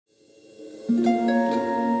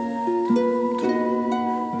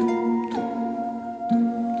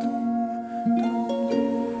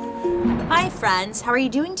friends. How are you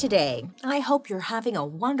doing today? I hope you're having a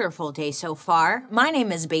wonderful day so far. My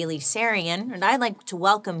name is Bailey Sarian, and I'd like to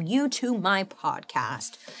welcome you to my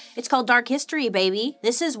podcast. It's called Dark History, baby.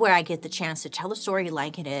 This is where I get the chance to tell a story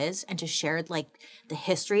like it is and to share the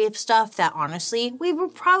history of stuff that honestly we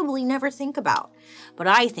would probably never think about. But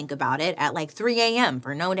I think about it at 3 a.m.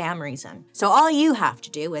 for no damn reason. So all you have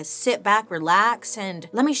to do is sit back, relax, and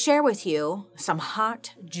let me share with you some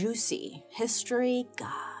hot, juicy history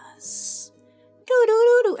goss.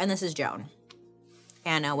 And this is Joan.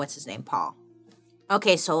 And what's his name? Paul.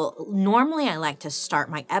 Okay, so normally I like to start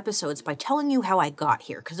my episodes by telling you how I got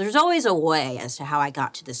here, because there's always a way as to how I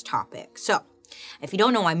got to this topic. So, if you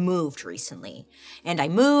don't know, I moved recently. And I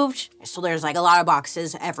moved, so there's a lot of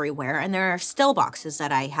boxes everywhere, and there are still boxes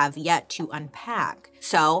that I have yet to unpack.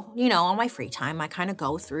 So, on my free time, I kind of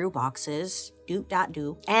go through boxes,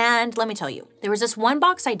 do. And let me tell you, there was this one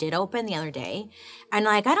box I did open the other day, and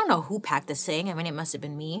I don't know who packed this thing. I mean, it must have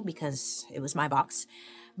been me because it was my box.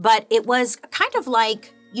 But it was kind of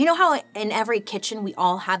how in every kitchen we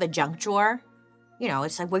all have a junk drawer?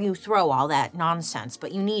 It's where you throw all that nonsense,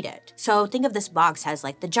 but you need it. So think of this box as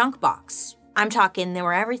the junk box. I'm talking there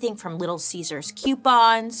were everything from Little Caesars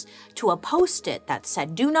coupons to a Post-it that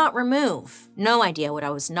said, "Do not remove." No idea what I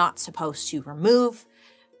was not supposed to remove,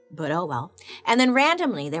 but oh well. And then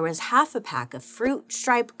randomly, there was half a pack of fruit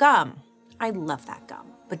stripe gum. I love that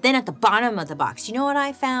gum. But then at the bottom of the box, you know what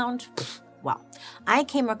I found? Well, I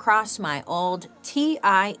came across my old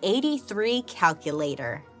TI-83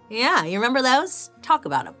 calculator. Yeah, you remember those? Talk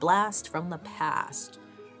about a blast from the past.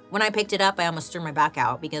 When I picked it up, I almost threw my back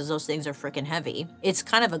out because those things are freaking heavy. It's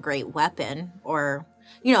kind of a great weapon, or,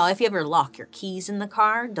 if you ever lock your keys in the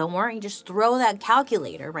car, don't worry, just throw that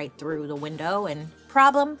calculator right through the window and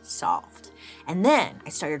problem solved. And then I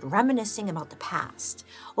started reminiscing about the past.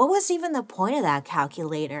 What was even the point of that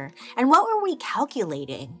calculator? And what were we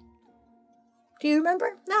calculating? Do you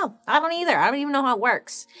remember? No, I don't either. I don't even know how it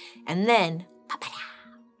works. And then,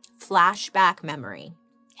 flashback memory.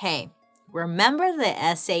 Hey, remember the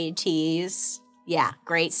SATs? Yeah,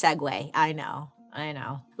 great segue. I know.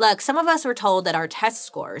 Look, some of us were told that our test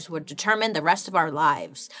scores would determine the rest of our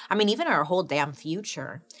lives. I mean, even our whole damn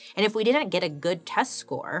future. And if we didn't get a good test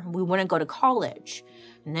score, we wouldn't go to college.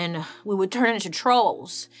 And then we would turn into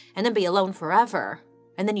trolls. And then be alone forever.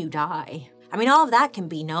 And then you die. I mean, all of that can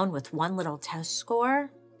be known with one little test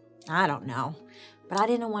score. I don't know. But I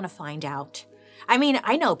didn't want to find out. I mean,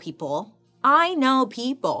 I know people,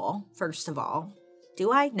 first of all.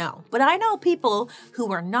 Do I? No. But I know people who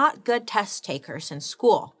were not good test takers in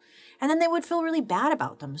school. And then they would feel really bad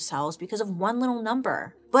about themselves because of one little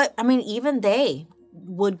number. But, I mean, even they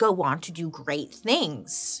would go on to do great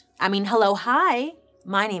things. I mean, hello, hi.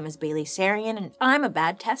 My name is Bailey Sarian, and I'm a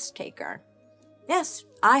bad test taker. Yes,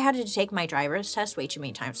 I had to take my driver's test way too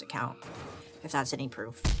many times to count, if that's any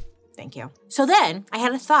proof. Thank you. So then I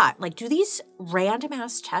had a thought, do these random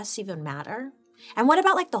ass tests even matter? And what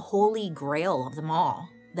about the holy grail of them all,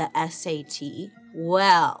 the SAT?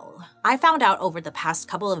 Well, I found out over the past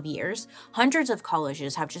couple of years, hundreds of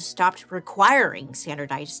colleges have just stopped requiring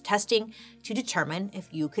standardized testing to determine if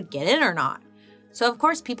you could get in or not. So of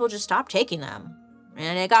course people just stopped taking them.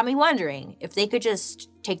 And it got me wondering if they could just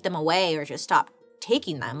take them away or just stop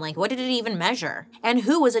taking them. What did it even measure? And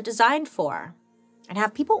who was it designed for? And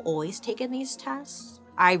have people always taken these tests?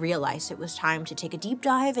 I realized it was time to take a deep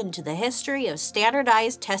dive into the history of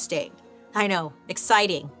standardized testing. I know,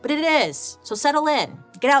 exciting, but it is. So settle in,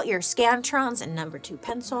 get out your Scantrons and number 2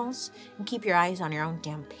 pencils, and keep your eyes on your own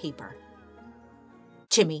damn paper.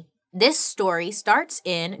 Jimmy, this story starts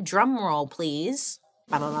in, drumroll please,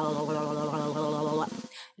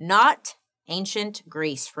 not ancient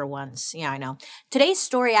Greece for once. Yeah, I know. Today's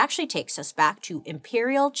story actually takes us back to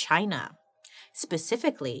Imperial China.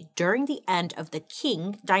 Specifically, during the end of the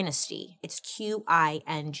Qing dynasty. It's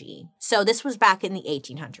Qing. So this was back in the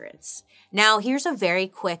 1800s. Now, here's a very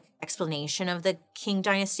quick explanation of the Qing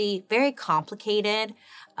dynasty. Very complicated,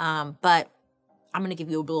 but I'm going to give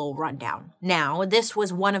you a little rundown. Now, this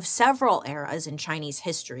was one of several eras in Chinese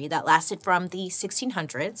history that lasted from the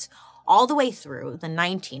 1600s all the way through the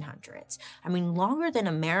 1900s. I mean, longer than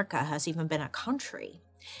America has even been a country.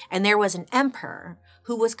 And there was an emperor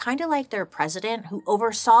who was kind of like their president who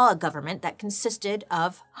oversaw a government that consisted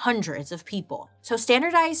of hundreds of people. So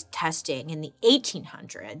standardized testing in the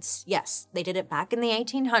 1800s, yes, they did it back in the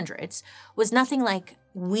 1800s, was nothing like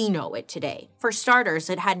we know it today. For starters,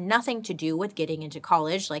 it had nothing to do with getting into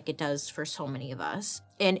college like it does for so many of us.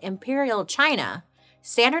 In Imperial China,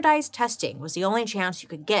 standardized testing was the only chance you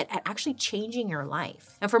could get at actually changing your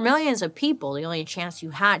life. And for millions of people, the only chance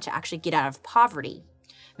you had to actually get out of poverty.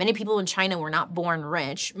 Many people in China were not born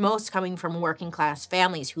rich, most coming from working class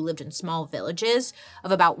families who lived in small villages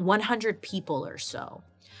of about 100 people or so.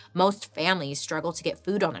 Most families struggled to get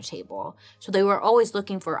food on the table, so they were always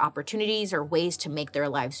looking for opportunities or ways to make their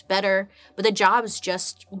lives better, but the jobs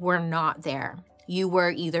just were not there. You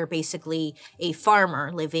were either basically a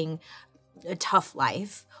farmer living a tough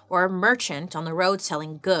life or a merchant on the road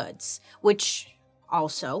selling goods, which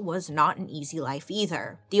also was not an easy life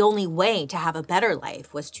either. The only way to have a better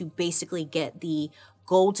life was to basically get the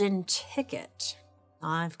golden ticket.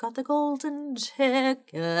 I've got the golden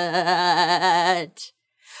ticket.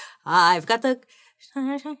 I've got the...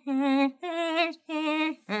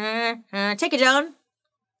 Take it, Joan.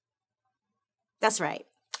 That's right.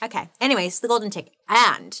 Okay. Anyways, the golden ticket.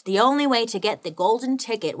 And the only way to get the golden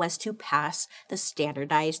ticket was to pass the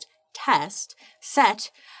standardized test set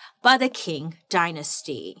by the Qing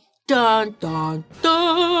dynasty. Dun, dun,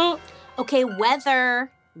 dun. Okay,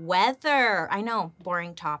 weather. I know,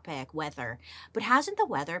 boring topic, weather. But hasn't the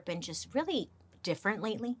weather been just really different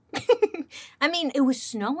lately? I mean, it was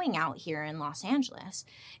snowing out here in Los Angeles.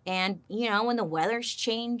 And, you know, when the weather's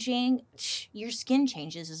changing, your skin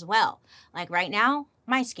changes as well. Like right now,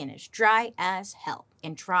 my skin is dry as hell.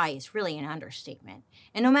 And dry is really an understatement.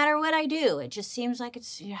 And no matter what I do, it just seems like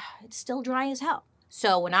it's still dry as hell.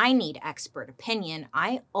 So when I need expert opinion,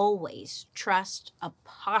 I always trust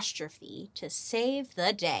Apostrophe to save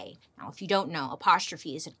the day. Now, if you don't know,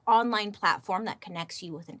 Apostrophe is an online platform that connects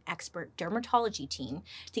you with an expert dermatology team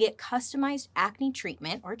to get customized acne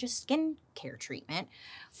treatment or just skin care treatment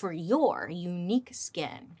for your unique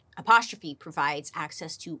skin. Apostrophe provides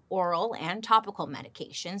access to oral and topical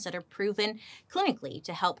medications that are proven clinically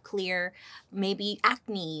to help clear maybe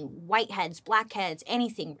acne, whiteheads, blackheads,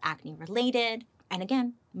 anything acne related. And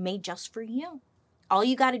again, made just for you. All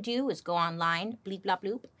you got to do is go online, bleep, blop,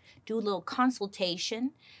 bloop, do a little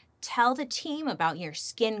consultation, tell the team about your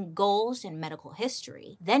skin goals and medical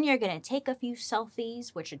history. Then you're going to take a few selfies,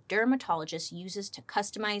 which a dermatologist uses to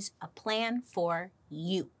customize a plan for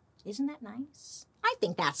you. Isn't that nice? I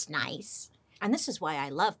think that's nice. And this is why I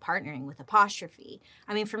love partnering with Apostrophe.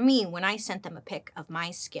 I mean, for me, when I sent them a pic of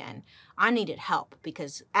my skin, I needed help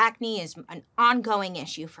because acne is an ongoing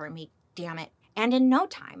issue for me, damn it. And in no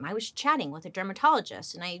time, I was chatting with a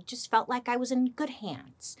dermatologist, and I just felt like I was in good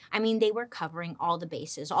hands. I mean, they were covering all the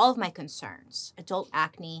bases, all of my concerns, adult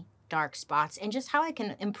acne, dark spots, and just how I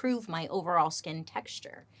can improve my overall skin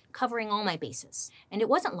texture, covering all my bases. And it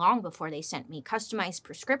wasn't long before they sent me customized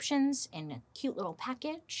prescriptions in a cute little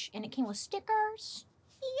package, and it came with stickers.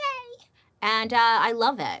 Yay! And I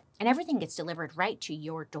love it. And everything gets delivered right to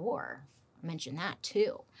your door. Mention that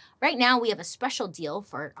too. Right now, we have a special deal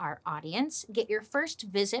for our audience. Get your first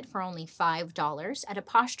visit for only $5 at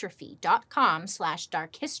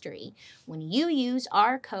apostrophe.com/darkhistory when you use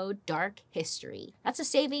our code DARKHISTORY. That's a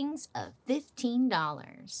savings of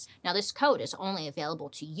 $15. Now, this code is only available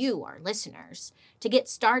to you, our listeners. To get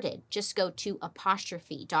started, just go to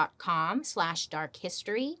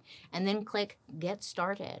apostrophe.com/darkhistory and then click Get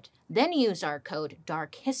Started. Then use our code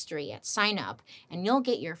DARKHISTORY at sign up and you'll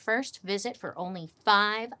get your first visit for only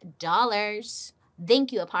 $5.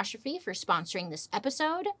 Thank you, Apostrophe, for sponsoring this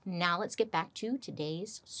episode. Now let's get back to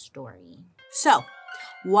today's story. So,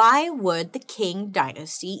 why would the Qing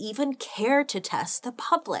dynasty even care to test the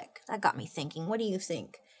public? That got me thinking. What do you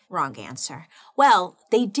think? Wrong answer. Well,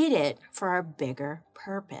 they did it for a bigger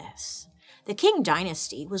purpose. The Qing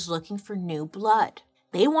dynasty was looking for new blood.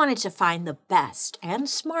 They wanted to find the best and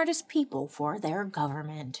smartest people for their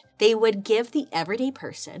government. They would give the everyday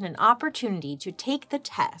person an opportunity to take the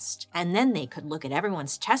test, and then they could look at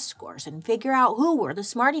everyone's test scores and figure out who were the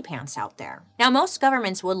smarty pants out there. Now, most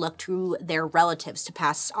governments would look to their relatives to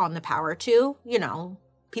pass on the power to. You know,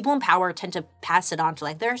 people in power tend to pass it on to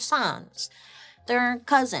like their sons, their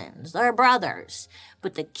cousins, their brothers.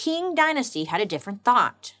 But the Qing dynasty had a different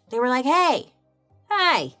thought. They were like, hey,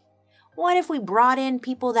 what if we brought in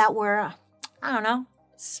people that were, I don't know,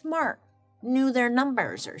 smart, knew their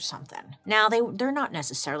numbers or something? Now, they're not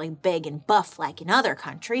necessarily big and buff like in other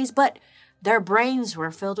countries, but their brains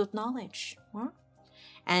were filled with knowledge. Huh?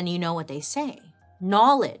 And you know what they say,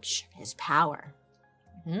 knowledge is power.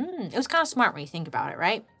 It was kind of smart when you think about it,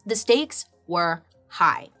 right? The stakes were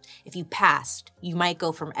high. If you passed, you might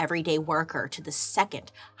go from everyday worker to the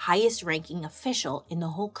second highest ranking official in the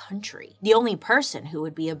whole country. The only person who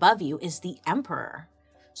would be above you is the emperor.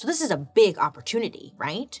 So this is a big opportunity,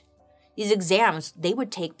 right? These exams, they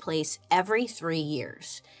would take place every 3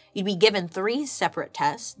 years. You'd be given 3 separate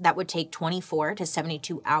tests that would take 24 to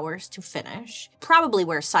 72 hours to finish. Probably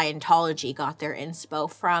where Scientology got their inspo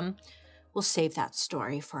from. We'll save that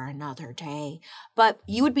story for another day. But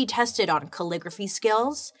you would be tested on calligraphy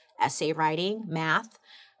skills, essay writing, math,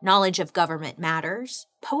 knowledge of government matters,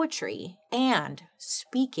 poetry, and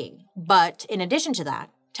speaking. But in addition to that,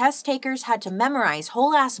 test takers had to memorize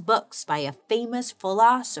whole-ass books by a famous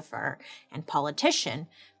philosopher and politician,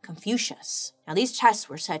 Confucius. Now, these tests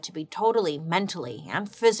were said to be totally mentally and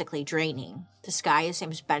physically draining. This guy, his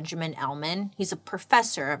name is Benjamin Ellman. He's a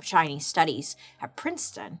professor of Chinese studies at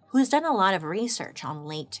Princeton who's done a lot of research on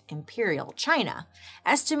late imperial China,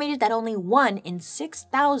 estimated that only 1 in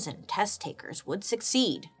 6,000 test takers would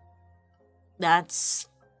succeed. That's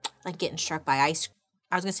like getting struck by ice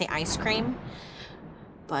cream,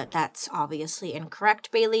 but that's obviously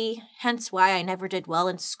incorrect, Bailey, hence why I never did well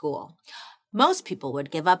in school. Most people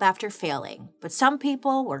would give up after failing, but some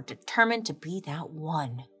people were determined to be that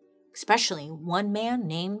one, especially one man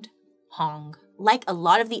named Hong. Like a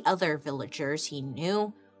lot of the other villagers he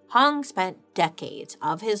knew, Hong spent decades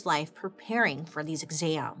of his life preparing for these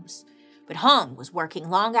exams. But Hong was working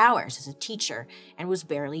long hours as a teacher and was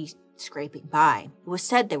barely scraping by. It was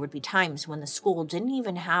said there would be times when the school didn't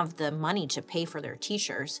even have the money to pay for their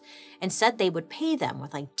teachers and said they would pay them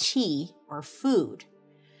with like tea or food.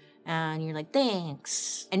 And you're like,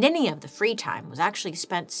 thanks. And any of the free time was actually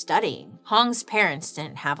spent studying. Hong's parents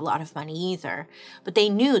didn't have a lot of money either, but they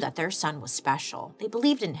knew that their son was special. They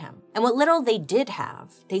believed in him. And what little they did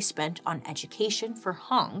have, they spent on education for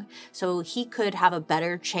Hong so he could have a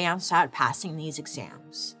better chance at passing these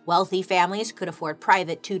exams. Wealthy families could afford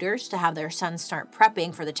private tutors to have their sons start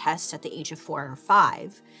prepping for the tests at the age of 4 or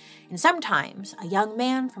 5. And sometimes a young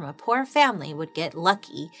man from a poor family would get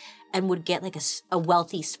lucky and would get like a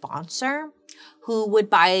wealthy sponsor who would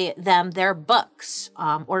buy them their books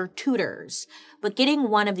or tutors. But getting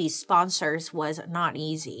one of these sponsors was not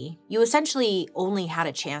easy. You essentially only had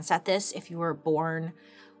a chance at this if you were born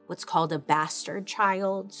what's called a bastard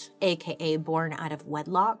child, aka born out of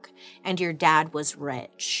wedlock, and your dad was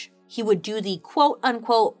rich. He would do the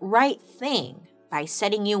quote-unquote right thing by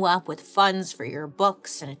setting you up with funds for your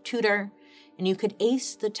books and a tutor, and you could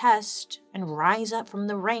ace the test and rise up from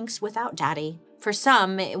the ranks without daddy. For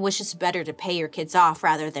some, it was just better to pay your kids off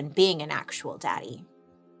rather than being an actual daddy.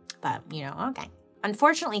 But, okay.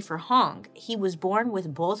 Unfortunately for Hong, he was born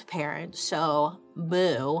with both parents, so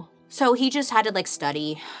boo. So he just had to,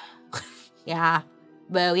 study. Yeah,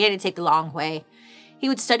 boo, he had to take the long way. He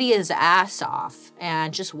would study his ass off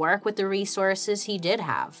and just work with the resources he did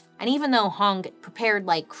have. And even though Hong prepared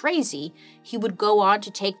like crazy, he would go on to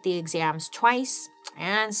take the exams twice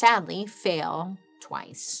and sadly fail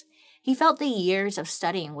twice. He felt the years of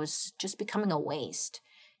studying was just becoming a waste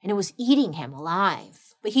and it was eating him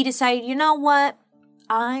alive. But he decided, you know what?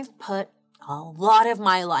 I've put a lot of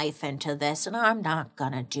my life into this and I'm not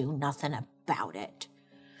gonna do nothing about it.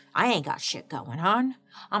 I ain't got shit going on.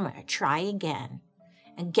 I'm gonna try again.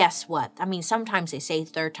 And guess what? Sometimes they say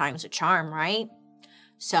third time's a charm, right?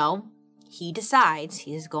 So he decides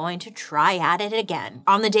he's going to try at it again.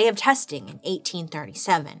 On the day of testing in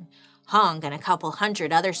 1837, Hong and a couple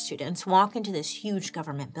hundred other students walk into this huge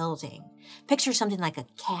government building. Picture something like a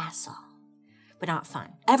castle, but not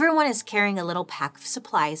fun. Everyone is carrying a little pack of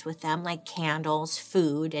supplies with them, like candles,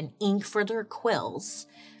 food, and ink for their quills,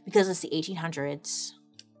 because it's the 1800s.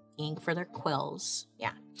 Ink for their quills.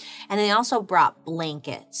 Yeah. And they also brought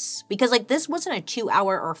blankets because this wasn't a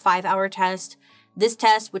 2-hour or 5-hour test. This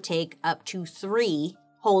test would take up to 3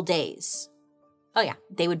 whole days. Oh yeah.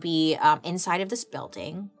 They would be inside of this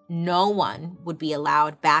building. No one would be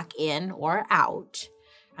allowed back in or out.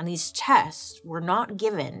 And these tests were not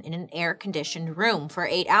given in an air-conditioned room for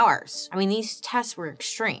 8 hours. These tests were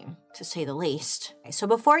extreme, to say the least. So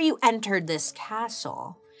before you entered this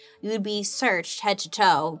castle, you would be searched head to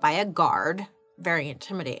toe by a guard, very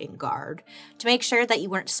intimidating guard, to make sure that you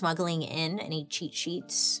weren't smuggling in any cheat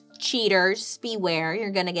sheets. Cheaters, beware,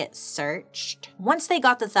 you're gonna get searched. Once they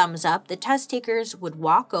got the thumbs up, the test takers would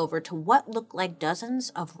walk over to what looked like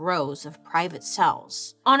dozens of rows of private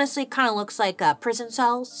cells. Honestly, kind of looks like prison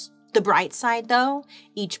cells. The bright side, though,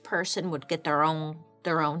 each person would get their own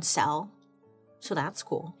cell. So that's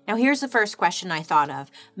cool. Now here's the first question I thought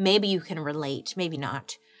of. Maybe you can relate, maybe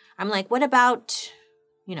not. I'm like, what about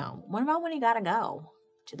when you gotta go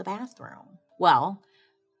to the bathroom? Well,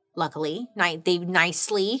 luckily, they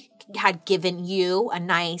nicely had given you a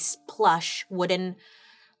nice plush wooden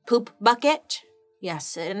poop bucket.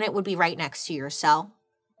 Yes, and it would be right next to your cell.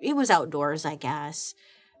 It was outdoors, I guess.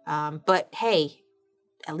 But hey,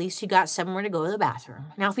 at least you got somewhere to go to the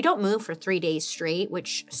bathroom. Now, if you don't move for 3 days straight,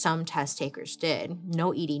 which some test takers did,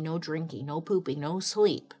 no eating, no drinking, no pooping, no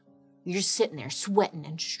sleep, you're just sitting there sweating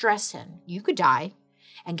and stressing. You could die.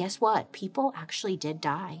 And guess what? People actually did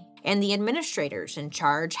die. And the administrators in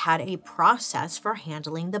charge had a process for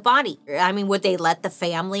handling the body. I mean, would they let the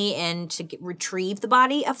family in to retrieve the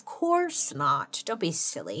body? Of course not. Don't be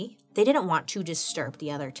silly. They didn't want to disturb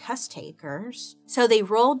the other test takers. So they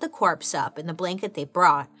rolled the corpse up in the blanket they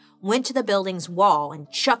brought, went to the building's wall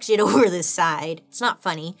and chucked it over the side. It's not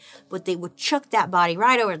funny, but they would chuck that body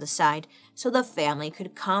right over the side so the family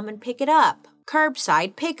could come and pick it up.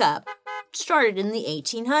 Curbside pickup. Started in the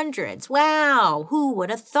 1800s. Wow, who would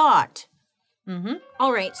have thought?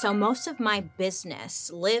 All right, so most of my business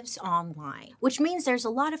lives online, which means there's a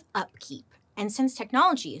lot of upkeep. And since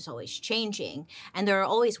technology is always changing, and there are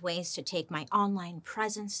always ways to take my online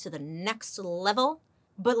presence to the next level,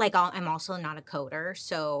 but I'm also not a coder,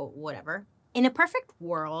 so whatever. In a perfect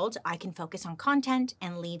world, I can focus on content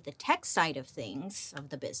and leave the tech side of things, of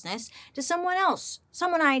the business, to someone else,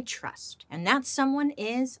 someone I trust. And that someone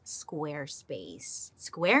is Squarespace.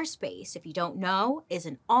 Squarespace, if you don't know, is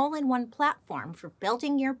an all-in-one platform for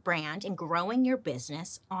building your brand and growing your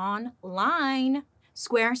business online.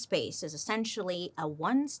 Squarespace is essentially a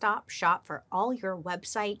one-stop shop for all your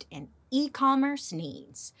website and e-commerce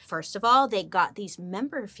needs. First of all, they got these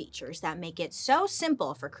member features that make it so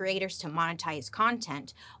simple for creators to monetize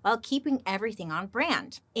content while keeping everything on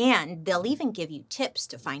brand. And they'll even give you tips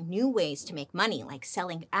to find new ways to make money, like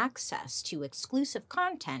selling access to exclusive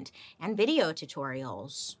content and video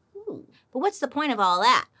tutorials. Ooh. But what's the point of all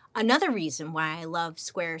that? Another reason why I love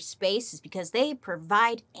Squarespace is because they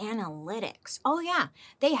provide analytics. Oh yeah,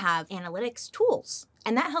 they have analytics tools.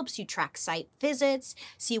 And that helps you track site visits,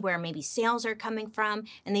 see where maybe sales are coming from,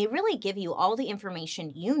 and they really give you all the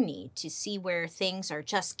information you need to see where things are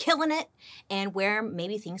just killing it and where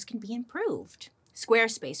maybe things can be improved.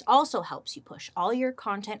 Squarespace also helps you push all your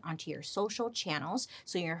content onto your social channels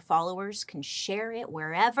so your followers can share it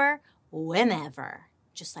wherever, whenever,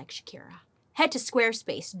 just like Shakira. Head to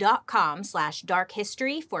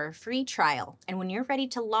squarespace.com/darkhistory for a free trial. And when you're ready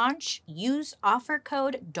to launch, use offer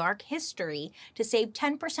code DARKHISTORY to save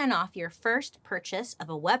 10% off your first purchase of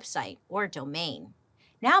a website or domain.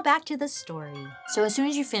 Now back to the story. So as soon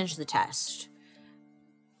as you finish the test,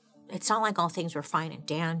 it's not like all things were fine and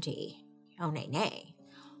dandy. Oh, nay, nay.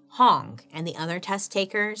 Hong and the other test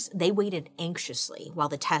takers, they waited anxiously while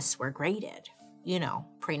the tests were graded. You know,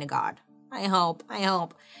 praying to God. I hope.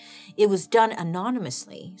 It was done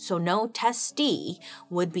anonymously, so no testee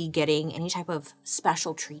would be getting any type of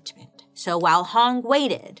special treatment. So while Hong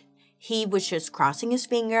waited, he was just crossing his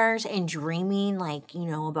fingers and dreaming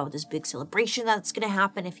about this big celebration that's going to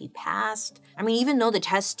happen if he passed. I mean, even though the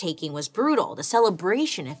test taking was brutal, the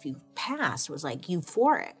celebration if you passed was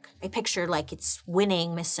euphoric. I pictured it's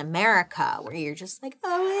winning Miss America, where you're just like,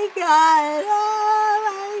 oh my God,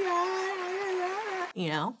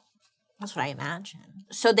 That's what I imagine.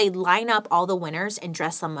 So they'd line up all the winners and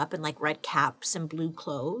dress them up in red caps and blue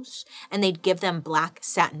clothes. And they'd give them black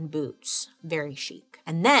satin boots. Very chic.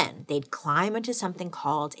 And then they'd climb into something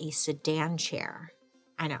called a sedan chair.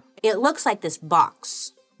 I know. It looks like this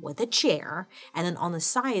box with a chair. And then on the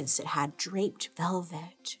sides it had draped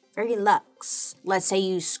velvet. Very luxe. Let's say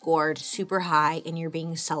you scored super high and you're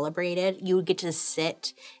being celebrated. You would get to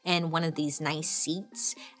sit in one of these nice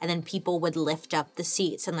seats, and then people would lift up the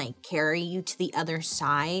seats and carry you to the other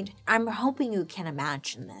side. I'm hoping you can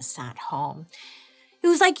imagine this at home. It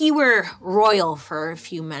was like you were royal for a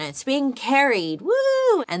few minutes, being carried,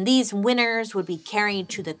 woo! And these winners would be carried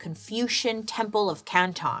to the Confucian Temple of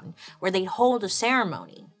Canton, where they'd hold a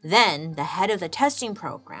ceremony. Then the head of the testing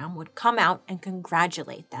program would come out and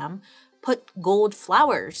congratulate them, put gold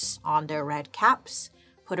flowers on their red caps,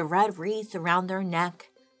 put a red wreath around their neck,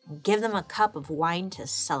 and give them a cup of wine to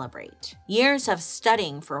celebrate. Years of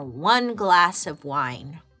studying for one glass of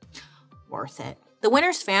wine. Worth it. The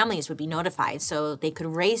winners' families would be notified so they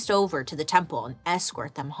could race over to the temple and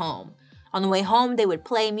escort them home. On the way home, they would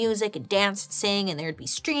play music and dance and sing, and there'd be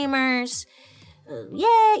streamers.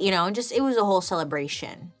 It was a whole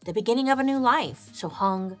celebration. The beginning of a new life. So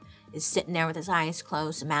Hung is sitting there with his eyes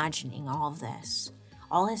closed, imagining all of this.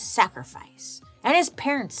 All his sacrifice, and his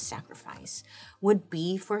parents' sacrifice, would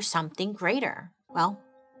be for something greater. Well,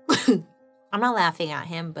 I'm not laughing at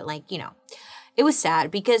him, but it was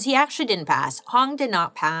sad because he actually didn't pass. Hong did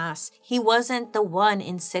not pass. He wasn't the one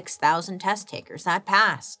in 6,000 test takers that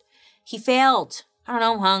passed. He failed. I don't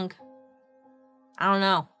know, Hong. I don't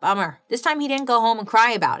know. Bummer. This time he didn't go home and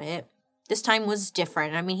cry about it. This time was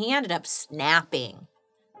different. I mean, he ended up snapping.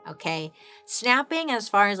 Okay? Snapping as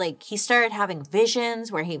far as he started having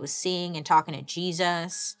visions where he was seeing and talking to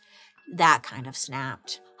Jesus. That kind of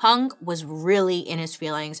snapped. Hung was really in his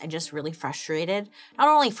feelings and just really frustrated, not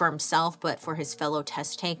only for himself, but for his fellow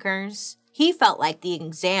test takers. He felt like the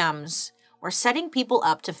exams were setting people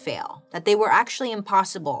up to fail, that they were actually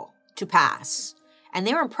impossible to pass. And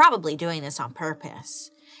they were probably doing this on purpose.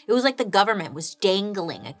 It was like the government was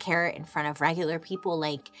dangling a carrot in front of regular people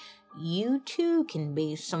like, you too can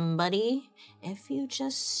be somebody if you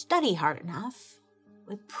just study hard enough.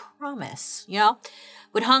 With promise,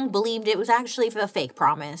 But Hung believed it was actually a fake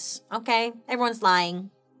promise. Okay, everyone's lying.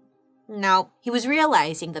 No, he was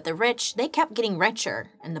realizing that the rich, they kept getting richer,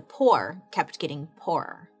 and the poor kept getting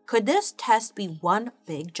poorer. Could this test be one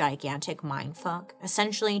big, gigantic mindfuck,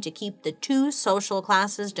 essentially to keep the two social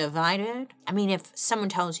classes divided? I mean, if someone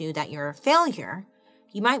tells you that you're a failure,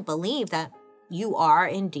 you might believe that you are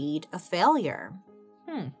indeed a failure.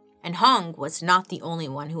 And Hung was not the only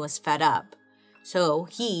one who was fed up. So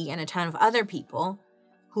he and a ton of other people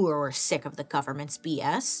who were sick of the government's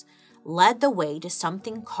BS led the way to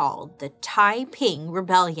something called the Taiping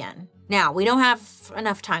Rebellion. Now, we don't have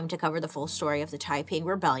enough time to cover the full story of the Taiping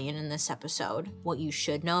Rebellion in this episode, what you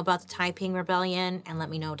should know about the Taiping Rebellion, and let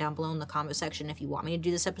me know down below in the comment section if you want me to do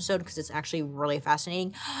this episode, because it's actually really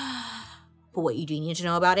fascinating. But what you do need to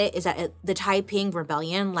know about it is that the Taiping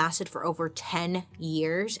Rebellion lasted for over 10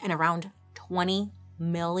 years, and around 20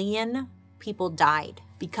 million people died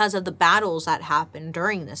because of the battles that happened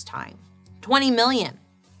during this time. 20 million.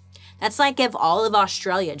 That's like if all of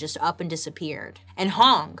Australia just up and disappeared. And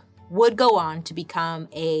Hung would go on to become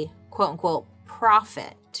a quote-unquote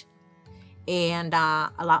prophet. And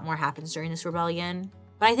a lot more happens during this rebellion.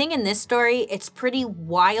 But I think in this story, it's pretty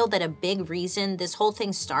wild that a big reason this whole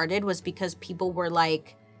thing started was because people were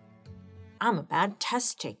like, I'm a bad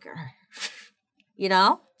test taker.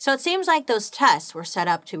 So it seems like those tests were set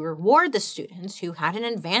up to reward the students who had an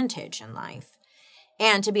advantage in life.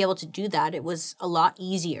 And to be able to do that, it was a lot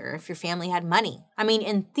easier if your family had money. I mean,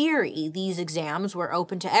 in theory, these exams were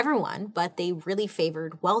open to everyone, but they really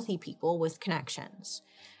favored wealthy people with connections.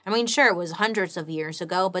 I mean, sure, it was hundreds of years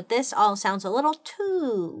ago, but this all sounds a little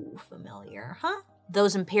too familiar, huh?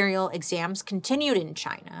 Those imperial exams continued in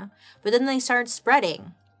China, but then they started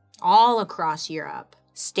spreading all across Europe.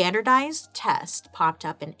 Standardized tests popped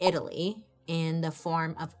up in Italy in the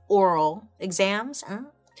form of oral exams.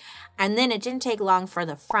 And then it didn't take long for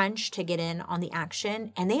the French to get in on the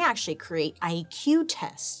action, and they actually create IQ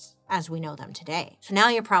tests as we know them today. So now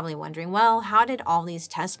you're probably wondering, well, how did all these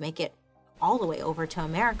tests make it all the way over to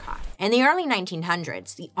America? In the early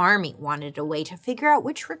 1900s, the Army wanted a way to figure out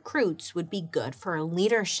which recruits would be good for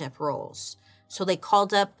leadership roles. So they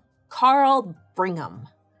called up Carl Brigham,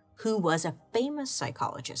 who was a famous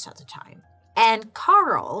psychologist at the time. And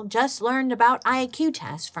Carl just learned about IQ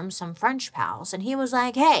tests from some French pals, and he was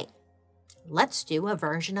like, hey, let's do a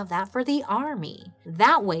version of that for the Army.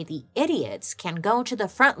 That way the idiots can go to the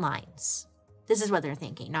front lines. This is what they're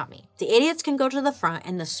thinking, not me. The idiots can go to the front,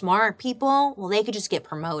 and the smart people, well, they could just get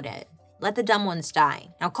promoted. Let the dumb ones die.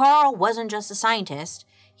 Now, Carl wasn't just a scientist.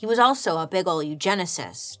 He was also a big ol'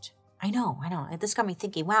 eugenicist. I know. This got me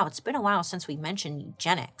thinking, wow, it's been a while since we mentioned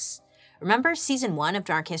eugenics. Remember, season 1 of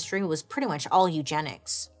Dark History was pretty much all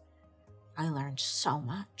eugenics. I learned so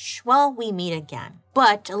much. Well, we meet again.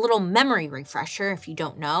 But a little memory refresher if you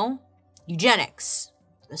don't know. Eugenics,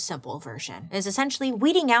 the simple version, is essentially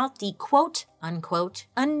weeding out the quote-unquote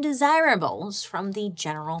undesirables from the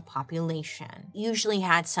general population. Usually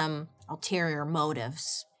had some ulterior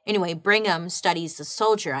motives. Anyway, Brigham studies the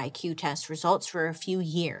soldier IQ test results for a few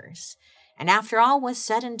years. And after all was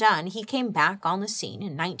said and done, he came back on the scene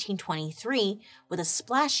in 1923 with a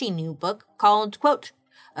splashy new book called, quote,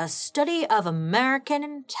 A Study of American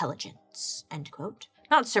Intelligence, end quote.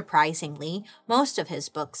 Not surprisingly, most of his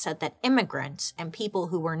books said that immigrants and people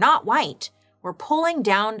who were not white were pulling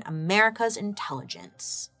down America's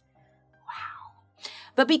intelligence. Wow.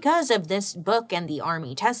 But because of this book and the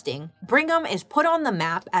Army testing, Brigham is put on the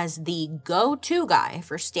map as the go-to guy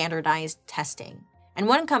for standardized testing. And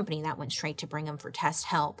one company that went straight to Brigham for test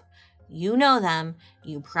help. You know them.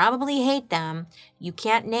 You probably hate them. You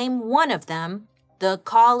can't name one of them. The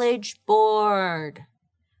College Board.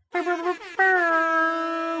 Bring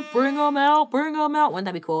them out. Wouldn't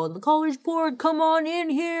that be cool? The College Board, come on in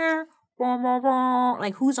here.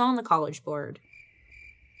 Like, who's on the College Board?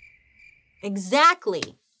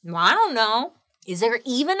 Exactly. Well, I don't know. Is there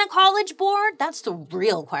even a College Board? That's the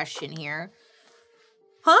real question here.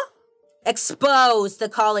 Huh? Expose the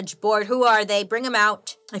College Board. Who are they? Bring them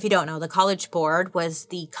out. If you don't know, the College Board was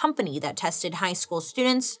the company that tested high school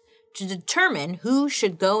students to determine who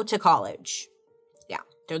should go to college. Yeah,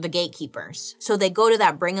 they're the gatekeepers. So they go to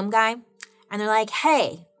that Brigham guy, and they're like,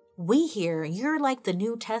 hey, we hear you're like the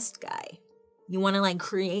new test guy. You want to like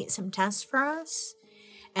create some tests for us?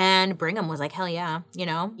 And Brigham was like, hell yeah, you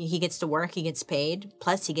know, he gets to work, he gets paid,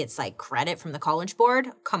 plus he gets like credit from the college board.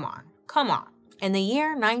 Come on, come on. In the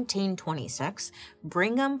year 1926,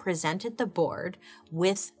 Brigham presented the board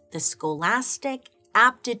with the Scholastic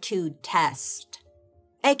Aptitude Test,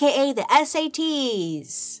 aka the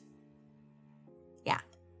SATs. Yeah,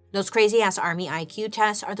 those crazy ass Army IQ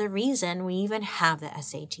tests are the reason we even have the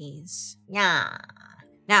SATs. Yeah.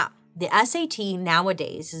 Now, the SAT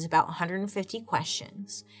nowadays is about 150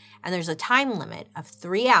 questions, and there's a time limit of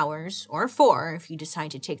 3 hours or 4 if you decide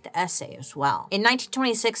to take the essay as well. In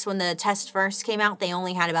 1926, when the test first came out, they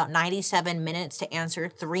only had about 97 minutes to answer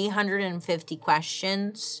 350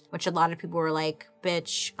 questions, which a lot of people were like,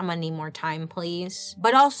 bitch, I'm gonna need more time, please.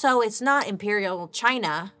 But also, it's not Imperial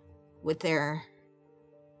China with their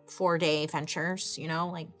 4-day ventures, you know,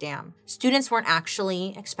 like damn. Students weren't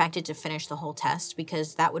actually expected to finish the whole test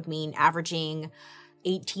because that would mean averaging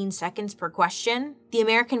 18 seconds per question. The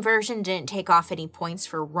American version didn't take off any points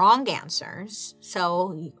for wrong answers,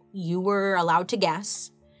 so you were allowed to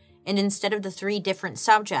guess. And instead of the 3 different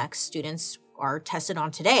subjects students are tested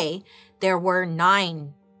on today, there were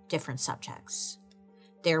 9 different subjects.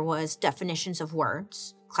 There was definitions of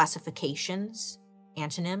words, classifications,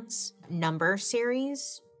 antonyms, number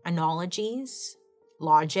series, analogies,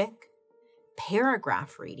 logic,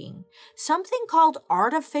 paragraph reading, something called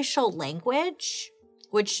artificial language,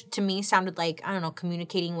 which to me sounded like, I don't know,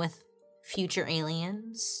 communicating with future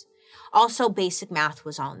aliens. Also, basic math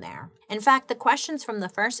was on there. In fact, the questions from the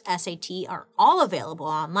first SAT are all available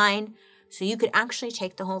online, so you could actually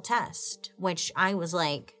take the whole test, which I was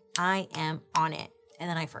like, I am on it. And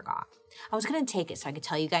then I forgot. I was going to take it so I could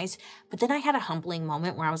tell you guys, but then I had a humbling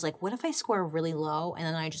moment where I was like, what if I score really low? And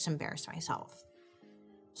then I just embarrassed myself.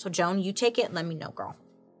 So Joan, you take it and let me know, girl.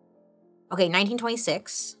 Okay,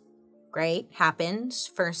 1926. Great. Happens.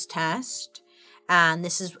 First test. And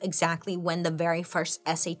this is exactly when the very first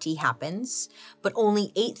SAT happens. But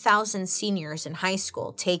only 8,000 seniors in high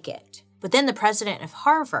school take it. But then the president of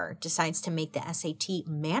Harvard decides to make the SAT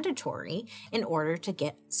mandatory in order to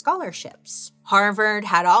get scholarships. Harvard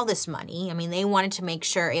had all this money. I mean, they wanted to make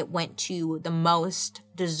sure it went to the most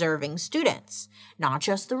deserving students, not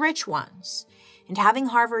just the rich ones. And having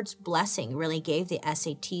Harvard's blessing really gave the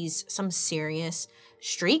SATs some serious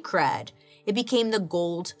street cred. It became the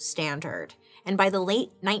gold standard. And by the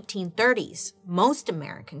late 1930s, most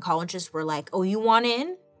American colleges were like, oh, you want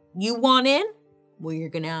in? You want in? Well, you're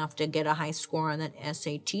going to have to get a high score on that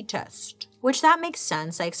SAT test. Which that makes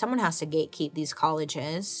sense. Like, someone has to gatekeep these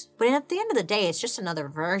colleges. But at the end of the day, it's just another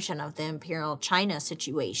version of the Imperial China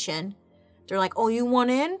situation. They're like, oh, you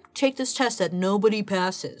want in? Take this test that nobody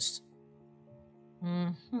passes.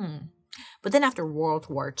 But then after World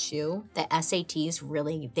War II, the SATs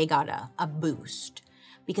really, they got a boost.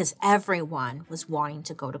 Because everyone was wanting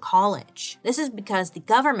to go to college. This is because the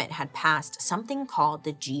government had passed something called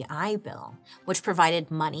the GI Bill, which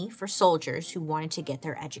provided money for soldiers who wanted to get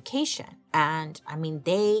their education. And I mean,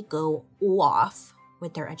 they go off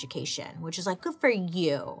with their education, which is like, good for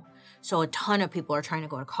you. So a ton of people are trying to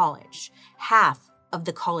go to college. Half of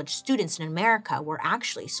the college students in America were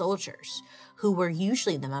actually soldiers, who were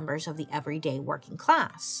usually the members of the everyday working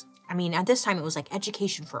class. I mean, at this time, it was like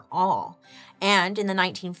education for all. And in the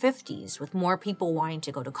 1950s, with more people wanting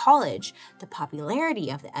to go to college, the popularity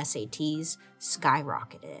of the SATs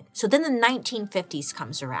skyrocketed. So then the 1950s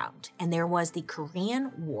comes around, and there was the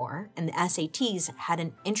Korean War, and the SATs had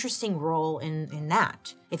an interesting role in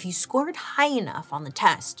that. If you scored high enough on the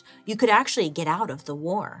test, you could actually get out of the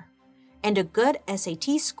war. And a good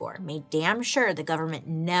SAT score made damn sure the government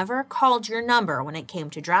never called your number when it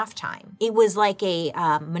came to draft time. It was like a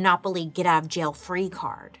Monopoly get-out-of-jail-free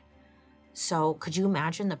card. So could you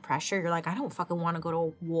imagine the pressure? You're like, I don't fucking want to go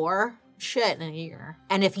to war. Shit in a year.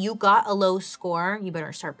 And if you got a low score, you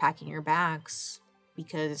better start packing your bags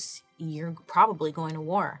because you're probably going to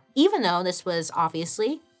war. Even though this was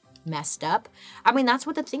obviously messed up. I mean, that's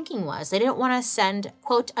what the thinking was. They didn't want to send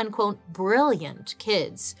quote-unquote brilliant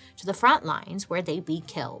kids to the front lines where they'd be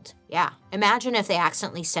killed. Yeah. Imagine if they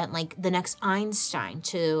accidentally sent, like, the next Einstein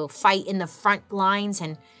to fight in the front lines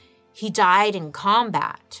and he died in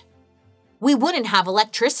combat. We wouldn't have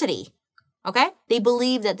electricity. Okay? They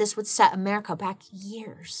believed that this would set America back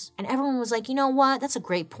years. And everyone was like, you know what? That's a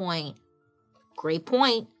great point. Great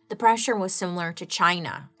point. The pressure was similar to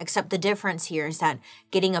China, except the difference here is that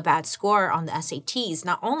getting a bad score on the SATs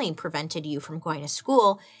not only prevented you from going to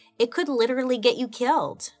school, it could literally get you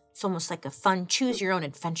killed. It's almost like a fun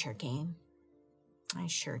choose-your-own-adventure game. I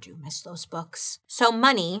sure do miss those books. So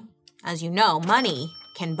money As you know, money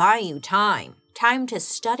can buy you time. Time to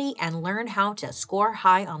study and learn how to score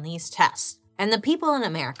high on these tests. And the people in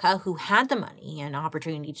America who had the money and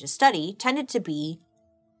opportunity to study tended to be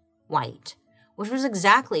white, which was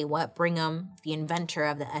exactly what Brigham, the inventor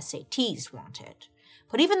of the SATs, wanted.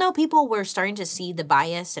 But even though people were starting to see the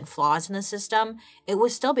bias and flaws in the system, it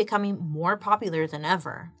was still becoming more popular than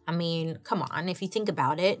ever. I mean, come on, if you think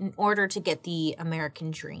about it, in order to get the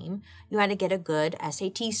American dream, you had to get a good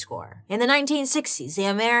SAT score. In the 1960s, the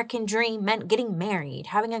American dream meant getting married,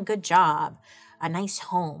 having a good job, a nice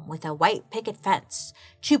home with a white picket fence,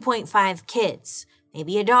 2.5 kids,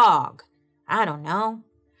 maybe a dog. I don't know.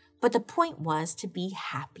 But the point was to be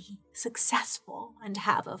happy, successful, and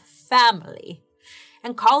have a family.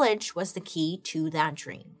 And college was the key to that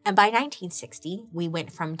dream. And by 1960, we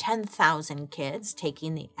went from 10,000 kids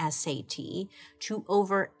taking the SAT to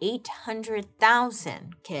over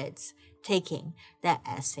 800,000 kids taking the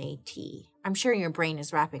SAT. I'm sure your brain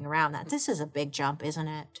is wrapping around that. This is a big jump, isn't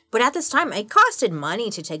it? But at this time, it costed money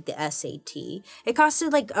to take the SAT. It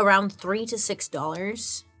costed like around $3 to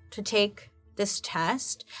 $6 to take this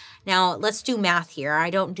test. Now, let's do math here. I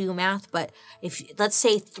don't do math, but if let's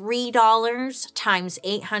say $3 times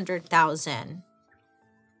 800,000.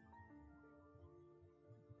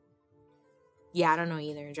 Yeah, I don't know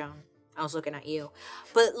either, John. I was looking at you.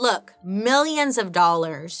 But look, millions of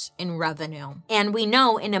dollars in revenue. And we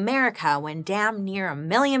know in America, when damn near 1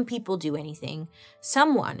 million people do anything,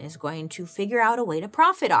 someone is going to figure out a way to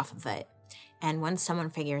profit off of it. And once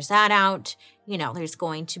someone figures that out, there's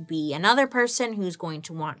going to be another person who's going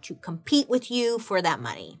to want to compete with you for that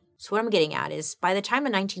money. So what I'm getting at is by the time the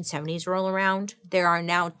 1970s roll around, there are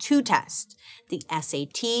now 2 tests, the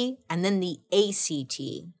SAT and then the ACT.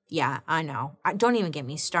 Yeah, I know. Don't even get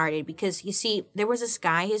me started because you see, there was this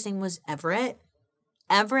guy, his name was Everett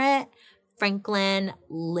Franklin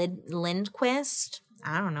Lindquist.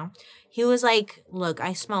 I don't know. He was like, look,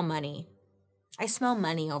 I smell money. I smell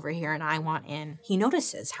money over here and I want in. He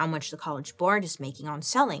notices how much the College Board is making on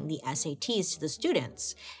selling the SATs to the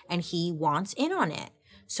students, and he wants in on it.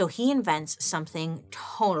 So he invents something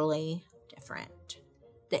totally different.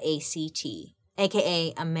 The ACT,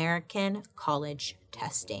 aka American College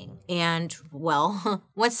Testing. And, well,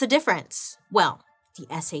 what's the difference? Well, the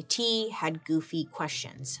SAT had goofy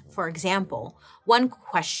questions. For example, one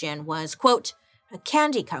question was, quote, a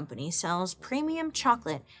candy company sells premium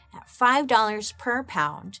chocolate at $5 per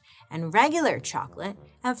pound and regular chocolate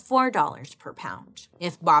at $4 per pound.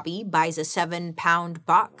 If Bobby buys a 7-pound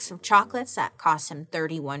box of chocolates that costs him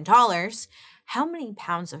 $31, how many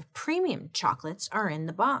pounds of premium chocolates are in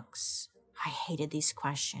the box? I hated these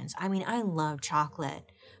questions. I mean, I love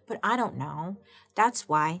chocolate, but I don't know. That's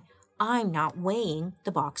why I'm not weighing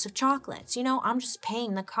the box of chocolates. I'm just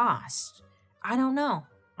paying the cost. I don't know.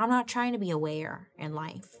 I'm not trying to be a weigher in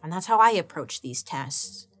life. And that's how I approach these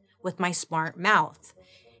tests, with my smart mouth.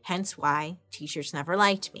 Hence why teachers never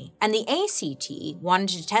liked me. And the ACT wanted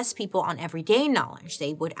to test people on everyday knowledge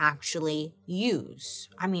they would actually use.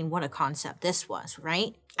 I mean, what a concept this was,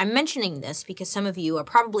 right? I'm mentioning this because some of you are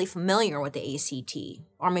probably familiar with the ACT,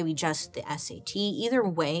 or maybe just the SAT. Either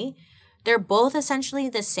way, they're both essentially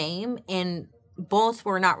the same, and both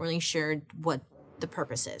were not really sure what the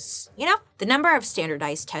purpose is. The number of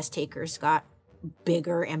standardized test takers got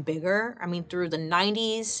bigger and bigger. I mean, through the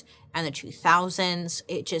 90s and the 2000s,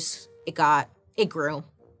 it grew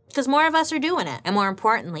because more of us are doing it. And more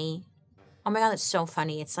importantly, oh my God, that's so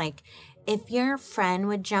funny. It's like, if your friend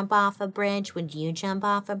would jump off a bridge, would you jump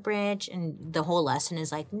off a bridge? And the whole lesson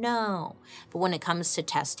is like, no. But when it comes to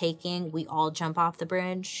test taking, we all jump off the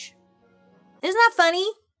bridge. Isn't that funny?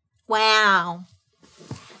 Wow.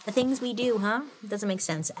 The things we do, huh? It doesn't make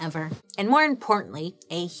sense ever. And more importantly,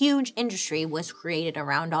 a huge industry was created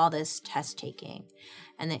around all this test taking.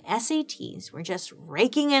 And the SATs were just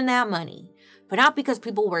raking in that money. But not because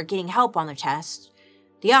people were getting help on the tests.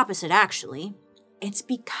 The opposite, actually. It's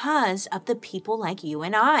because of the people like you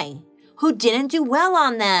and I who didn't do well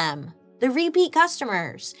on them. The repeat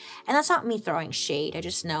customers. And that's not me throwing shade. I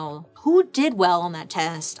just know who did well on that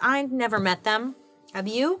test. I've never met them. Have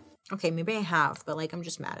you? Okay, maybe I have, but I'm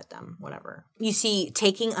just mad at them, whatever. You see,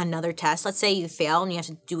 taking another test, let's say you fail and you have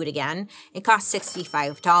to do it again, it costs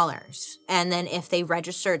 $65. And then if they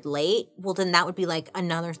registered late, well, then that would be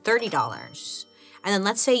another $30. And then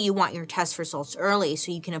let's say you want your test results early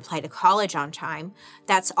so you can apply to college on time.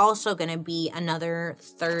 That's also going to be another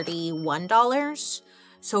 $31.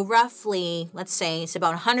 So roughly, let's say it's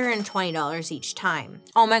about $120 each time.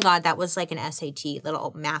 Oh my God, that was like an SAT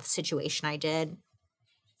little math situation I did.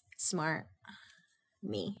 Smart.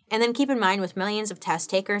 Me. And then keep in mind, with millions of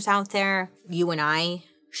test takers out there, you and I,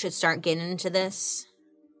 should start getting into this,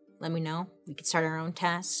 let me know. We could start our own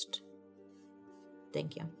test.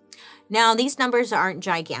 Thank you. Now, these numbers aren't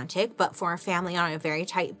gigantic, but for a family on a very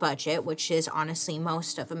tight budget, which is honestly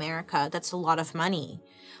most of America, that's a lot of money.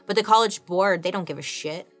 But the College Board, they don't give a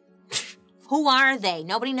shit. Who are they?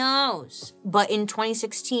 Nobody knows. But in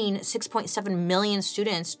 2016, 6.7 million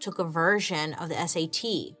students took a version of the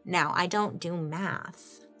SAT. Now, I don't do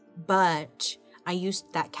math, but I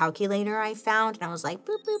used that calculator I found, and I was like,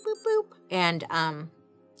 boop, boop, boop, boop. And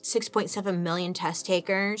 6.7 million test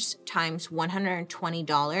takers times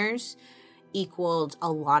 $120 equaled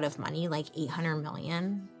a lot of money, like 800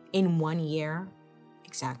 million in 1 year.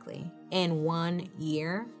 Exactly. In 1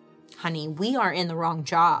 year. Honey, we are in the wrong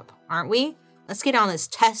job, aren't we? Let's get on this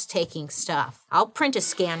test-taking stuff. I'll print a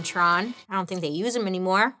Scantron. I don't think they use them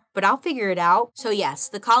anymore, but I'll figure it out. So yes,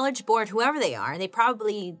 the College Board, whoever they are, they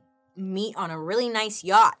probably meet on a really nice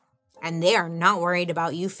yacht, and they are not worried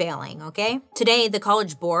about you failing, okay? Today, the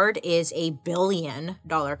College Board is a $1 billion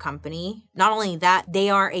company. Not only that, they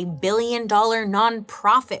are a $1 billion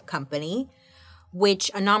nonprofit company, which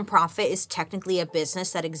a nonprofit is technically a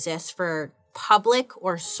business that exists for public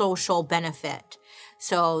or social benefit.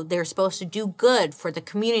 So they're supposed to do good for the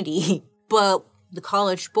community. But the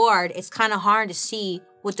College Board, it's kind of hard to see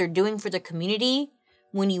what they're doing for the community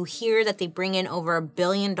when you hear that they bring in over $1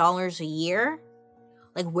 billion a year.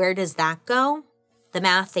 Like, where does that go? The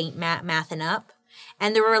math ain't mathing up.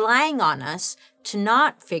 And they're relying on us to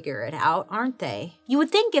not figure it out, aren't they? You would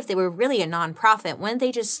think if they were really a nonprofit, wouldn't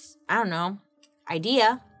they just, I don't know,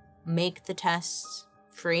 idea, make the tests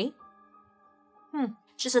free?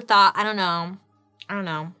 Just a thought. I don't know.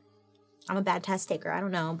 I'm a bad test taker. I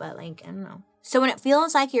don't know, but I don't know. So when it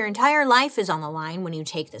feels like your entire life is on the line when you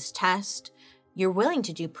take this test, you're willing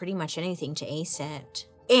to do pretty much anything to ace it.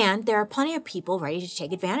 And there are plenty of people ready to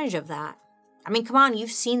take advantage of that. I mean, come on,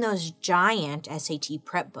 you've seen those giant SAT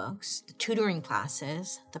prep books, the tutoring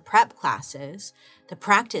classes, the prep classes, the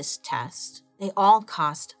practice tests. They all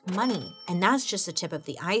cost money. And that's just the tip of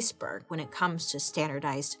the iceberg when it comes to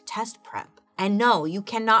standardized test prep. And no, you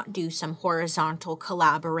cannot do some horizontal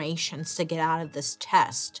collaborations to get out of this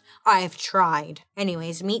test. I've tried.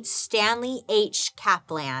 Anyways, meet Stanley H.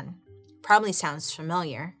 Kaplan. Probably sounds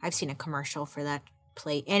familiar. I've seen a commercial for that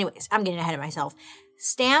play. Anyways, I'm getting ahead of myself.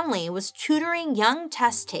 Stanley was tutoring young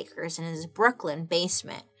test takers in his Brooklyn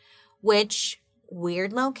basement, which,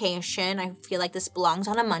 weird location. I feel like this belongs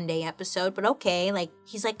on a Monday episode, but okay.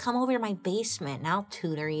 He's like, come over to my basement and I'll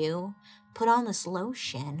tutor you. Put on this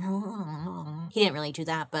lotion. He didn't really do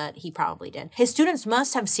that, but he probably did. His students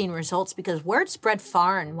must have seen results because word spread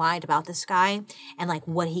far and wide about this guy and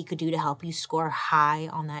what he could do to help you score high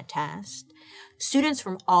on that test. Students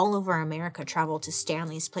from all over America traveled to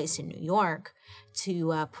Stanley's place in New York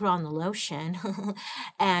to put on the lotion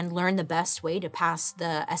and learn the best way to pass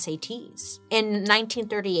the SATs. In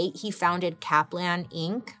 1938, he founded Kaplan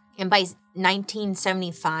Inc., and by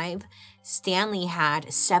 1975, Stanley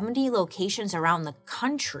had 70 locations around the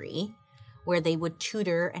country where they would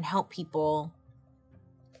tutor and help people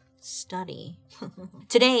study.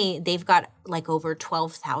 Today, they've got over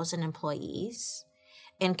 12,000 employees.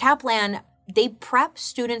 And Kaplan, they prep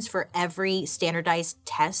students for every standardized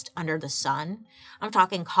test under the sun. I'm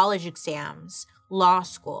talking college exams, law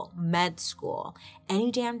school, med school,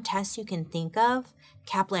 any damn test you can think of,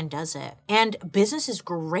 Kaplan does it. And business is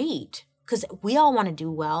great because we all want to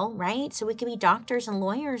do well, right? So we can be doctors and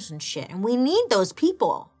lawyers and shit. And we need those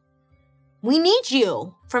people. We need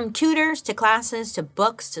you. From tutors to classes to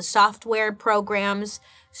books to software programs,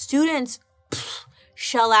 students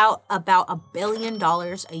shell out about $1 billion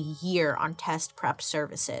a year on test prep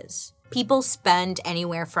services. People spend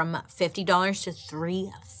anywhere from $50 to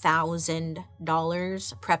 $3,000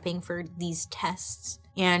 prepping for these tests.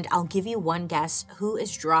 And I'll give you one guess who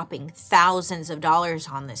is dropping thousands of dollars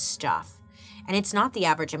on this stuff. And it's not the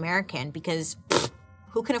average American because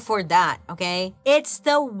who can afford that, okay? It's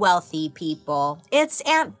the wealthy people. It's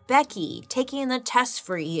Aunt Becky taking the test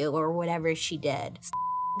for you or whatever she did.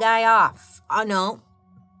 Guy off. Oh, no.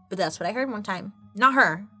 But that's what I heard one time. Not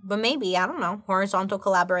her, but maybe, I don't know, horizontal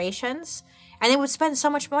collaborations. And they would spend so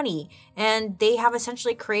much money. And they have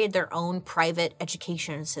essentially created their own private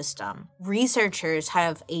education system. Researchers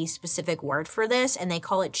have a specific word for this, and they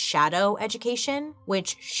call it shadow education,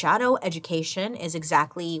 which shadow education is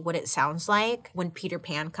exactly what it sounds like when Peter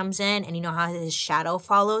Pan comes in and you know how his shadow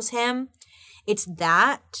follows him. It's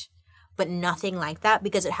that, but nothing like that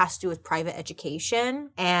because it has to do with private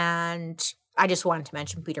education. And I just wanted to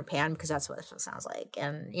mention Peter Pan because that's what it sounds like.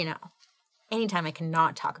 And, Anytime I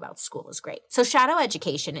cannot talk about school is great. So shadow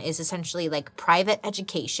education is essentially like private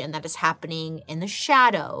education that is happening in the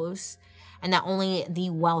shadows and that only the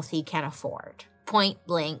wealthy can afford. Point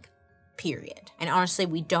blank, period. And honestly,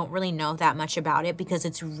 we don't really know that much about it because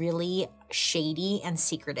it's really shady and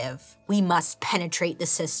secretive. We must penetrate the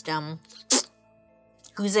system.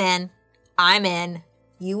 Who's in? I'm in.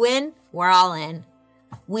 You in? We're all in.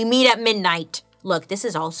 We meet at midnight. Look, this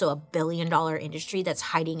is also a billion-dollar industry that's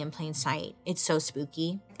hiding in plain sight. It's so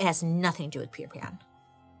spooky. It has nothing to do with Peter Pan.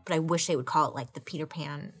 But I wish they would call it like the Peter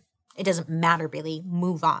Pan. It doesn't matter, Billy.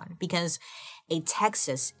 Move on. Because a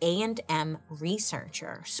Texas A&M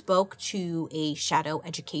researcher spoke to a shadow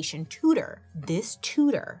education tutor. This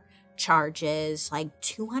tutor charges like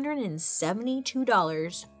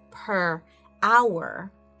 $272 per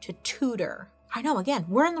hour to tutor. I know, again,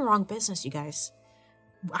 we're in the wrong business, you guys.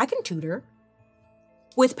 I can tutor.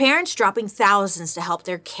 With parents dropping thousands to help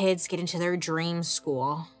their kids get into their dream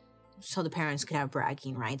school so the parents could have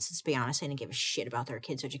bragging rights. Let's be honest, they didn't give a shit about their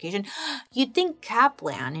kids' education. You'd think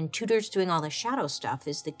Kaplan and tutors doing all the shadow stuff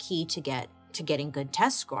is the key to getting good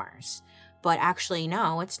test scores. But actually,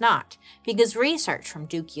 no, it's not. Because research from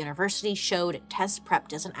Duke University showed test prep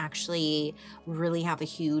doesn't actually really have a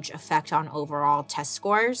huge effect on overall test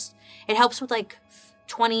scores. It helps with like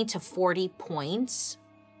 20 to 40 points,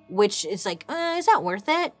 which is like, is that worth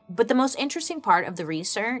it? But the most interesting part of the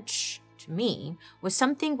research, to me, was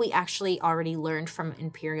something we actually already learned from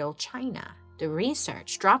Imperial China. The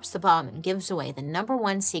research drops the bomb and gives away the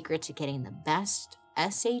 #1 secret to getting the best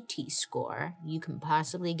SAT score you can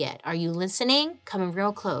possibly get. Are you listening? Coming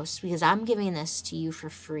real close because I'm giving this to you for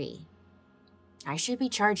free. I should be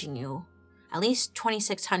charging you at least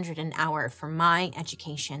 $2,600 an hour for my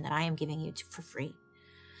education that I am giving you for free.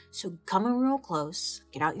 So coming real close,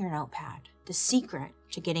 get out your notepad. The secret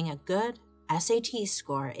to getting a good SAT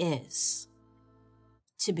score is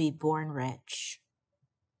to be born rich.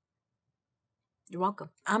 You're welcome.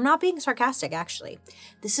 I'm not being sarcastic, actually.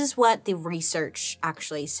 This is what the research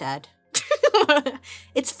actually said.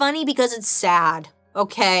 It's funny because it's sad,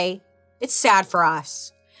 okay? It's sad for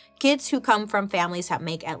us. Kids who come from families that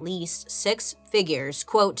make at least 6 figures,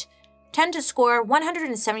 quote, tend to score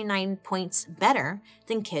 179 points better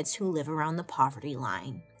than kids who live around the poverty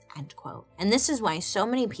line, end quote. And this is why so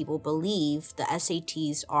many people believe the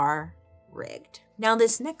SATs are rigged. Now,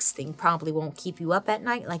 this next thing probably won't keep you up at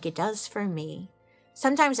night like it does for me.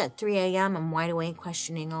 Sometimes at 3 a.m., I'm wide awake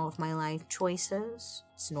questioning all of my life choices.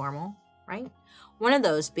 It's normal, right? One of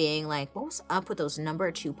those being like, what was up with those number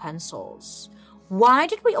 2 pencils? Why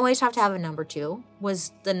did we always have to have a number 2?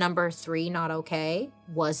 Was the number 3 not okay?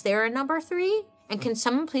 Was there a number 3? And can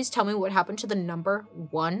someone please tell me what happened to the number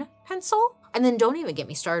 1 pencil? And then don't even get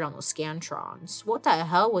me started on those Scantrons. What the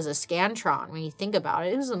hell was a Scantron when you think about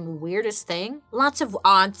it? It was the weirdest thing. Lots of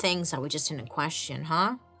odd things that we just didn't question,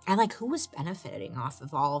 huh? And like, who was benefiting off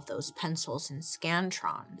of all of those pencils and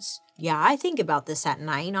Scantrons? Yeah, I think about this at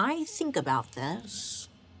night. I think about this.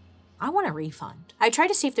 I want a refund. I tried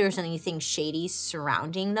to see if there was anything shady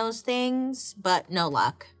surrounding those things, but no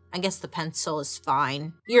luck. I guess the pencil is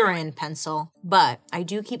fine. You're in, pencil. But I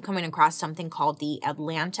do keep coming across something called the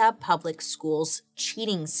Atlanta Public Schools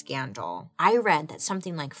cheating scandal. I read that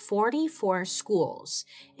something like 44 schools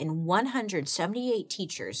and 178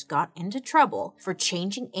 teachers got into trouble for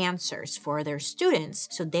changing answers for their students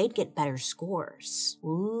so they'd get better scores.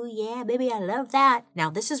 Ooh, yeah, baby, I love that. Now,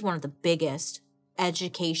 this is one of the biggest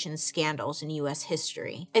education scandals in U.S.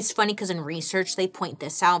 history. It's funny because in research they point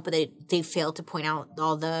this out, but they fail to point out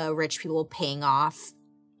all the rich people paying off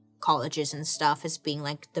colleges and stuff as being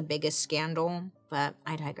like the biggest scandal, but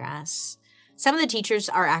I digress. Some of the teachers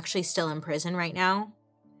are actually still in prison right now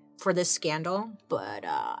for this scandal, but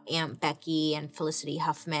Aunt Becky and Felicity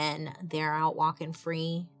Huffman, they're out walking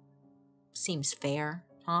free. Seems fair.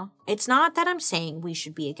 Huh? It's not that I'm saying we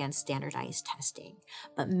should be against standardized testing,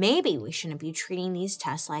 but maybe we shouldn't be treating these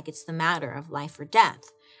tests like it's the matter of life or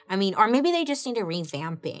death. I mean, or maybe they just need a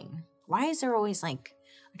revamping. Why is there always like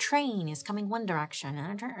a train is coming one direction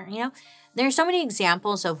and there's so many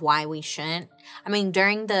examples of why we shouldn't. I mean,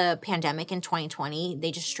 during the pandemic in 2020,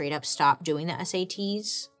 they just straight up stopped doing the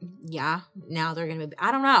SATs. Yeah, now they're going to be,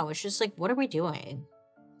 I don't know. It's just like, what are we doing?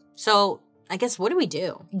 So I guess, what do we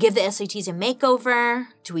do? Give the SATs a makeover?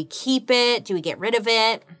 Do we keep it? Do we get rid of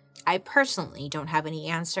it? I personally don't have any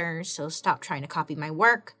answers, so stop trying to copy my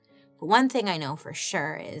work. But one thing I know for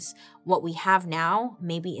sure is what we have now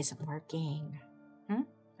maybe isn't working.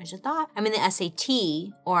 There's a thought. I mean, the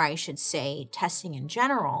SAT, or I should say testing in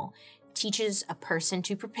general, teaches a person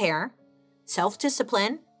to prepare,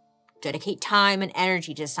 self-discipline, dedicate time and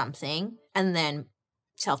energy to something, and then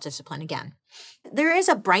self-discipline again. There is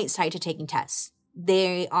a bright side to taking tests.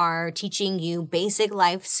 They are teaching you basic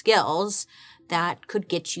life skills that could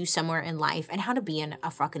get you somewhere in life and how to be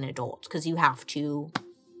a fucking adult, because you have to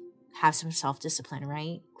have some self-discipline,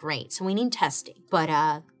 right? Great. So we need testing. But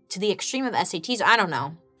to the extreme of SATs, I don't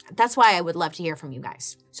know. That's why I would love to hear from you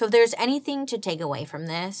guys. So if there's anything to take away from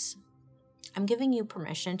this, I'm giving you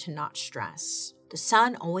permission to not stress. The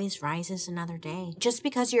sun always rises another day. Just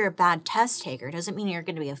because you're a bad test taker doesn't mean you're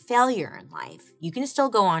going to be a failure in life. You can still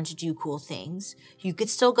go on to do cool things. You could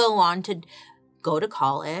still go on to go to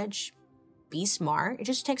college, be smart. It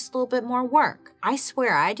just takes a little bit more work. I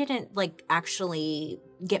swear I didn't actually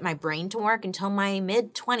get my brain to work until my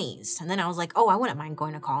mid-20s. And then I was like, oh, I wouldn't mind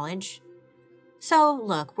going to college. So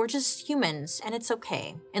look, we're just humans and it's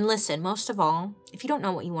okay. And listen, most of all, if you don't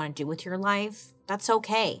know what you want to do with your life, that's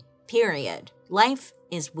okay. Period. Life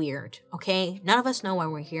is weird, okay? None of us know why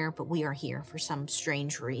we're here, but we are here for some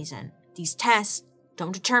strange reason. These tests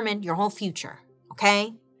don't determine your whole future,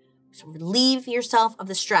 okay? So relieve yourself of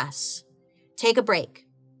the stress. Take a break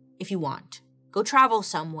if you want. Go travel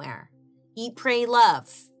somewhere. Eat, pray,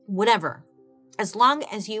 love. Whatever. As long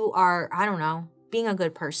as you are, I don't know, being a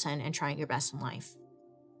good person and trying your best in life.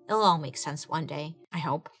 It'll all make sense one day, I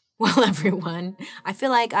hope. Well, everyone, I feel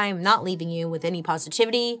like I'm not leaving you with any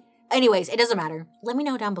positivity. Anyways, it doesn't matter. Let me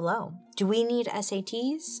know down below. Do we need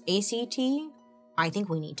SATs? ACT? I think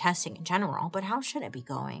we need testing in general, but how should it be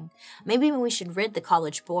going? Maybe we should rid the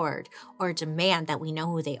college board or demand that we know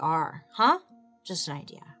who they are, huh? Just an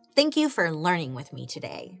idea. Thank you for learning with me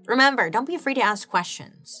today. Remember, don't be afraid to ask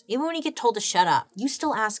questions. Even when you get told to shut up, you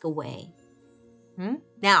still ask away.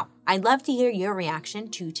 Now, I'd love to hear your reaction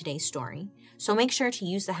to today's story. So make sure to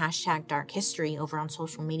use the hashtag Dark History over on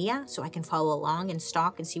social media so I can follow along and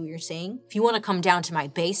stalk and see what you're saying. If you want to come down to my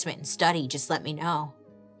basement and study, just let me know.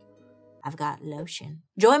 I've got lotion.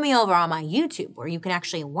 Join me over on my YouTube where you can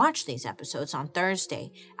actually watch these episodes on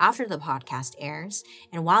Thursday after the podcast airs.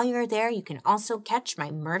 And while you're there, you can also catch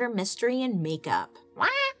my murder mystery and makeup.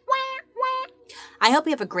 I hope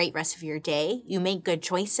you have a great rest of your day. You make good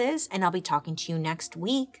choices, and I'll be talking to you next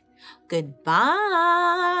week. Goodbye.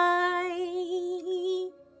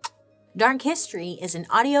 Dark History is an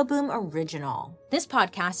Audio Boom original. This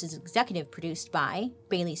podcast is executive produced by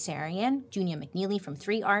Bailey Sarian, Junia McNeely from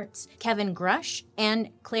 3 Arts, Kevin Grush,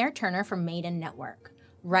 and Claire Turner from Maiden Network.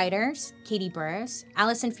 Writers, Katie Burris,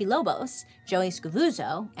 Allison Filobos, Joey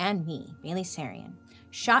Scavuzzo, and me, Bailey Sarian.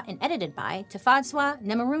 Shot and edited by Tafadzwa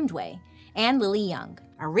Nemarundwe and Lily Young.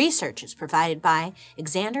 Our research is provided by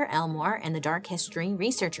Xander Elmore and the Dark History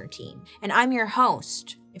Researcher Team. And I'm your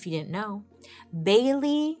host, if you didn't know,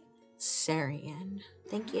 Bailey Sarian.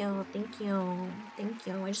 Thank you.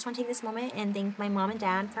 I just want to take this moment and thank my mom and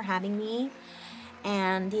dad for having me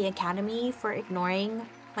and the Academy for ignoring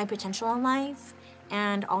my potential in life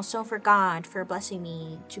and also for God for blessing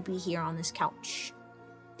me to be here on this couch.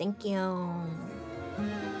 Thank you.